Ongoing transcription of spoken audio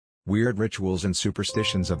Weird rituals and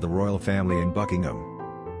superstitions of the royal family in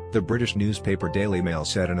Buckingham. The British newspaper Daily Mail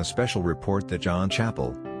said in a special report that John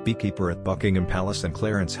Chappell, beekeeper at Buckingham Palace and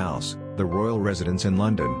Clarence House, the royal residence in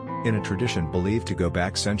London, in a tradition believed to go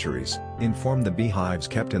back centuries, informed the beehives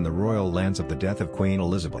kept in the royal lands of the death of Queen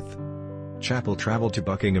Elizabeth. Chappell travelled to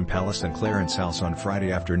Buckingham Palace and Clarence House on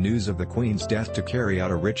Friday after news of the Queen's death to carry out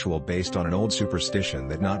a ritual based on an old superstition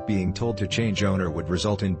that not being told to change owner would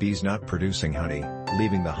result in bees not producing honey,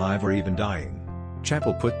 leaving the hive or even dying.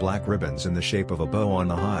 Chappell put black ribbons in the shape of a bow on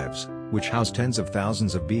the hives, which housed tens of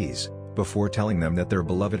thousands of bees, before telling them that their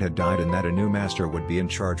beloved had died and that a new master would be in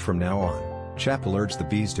charge from now on. Chappell urged the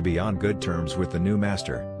bees to be on good terms with the new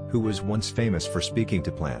master, who was once famous for speaking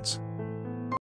to plants.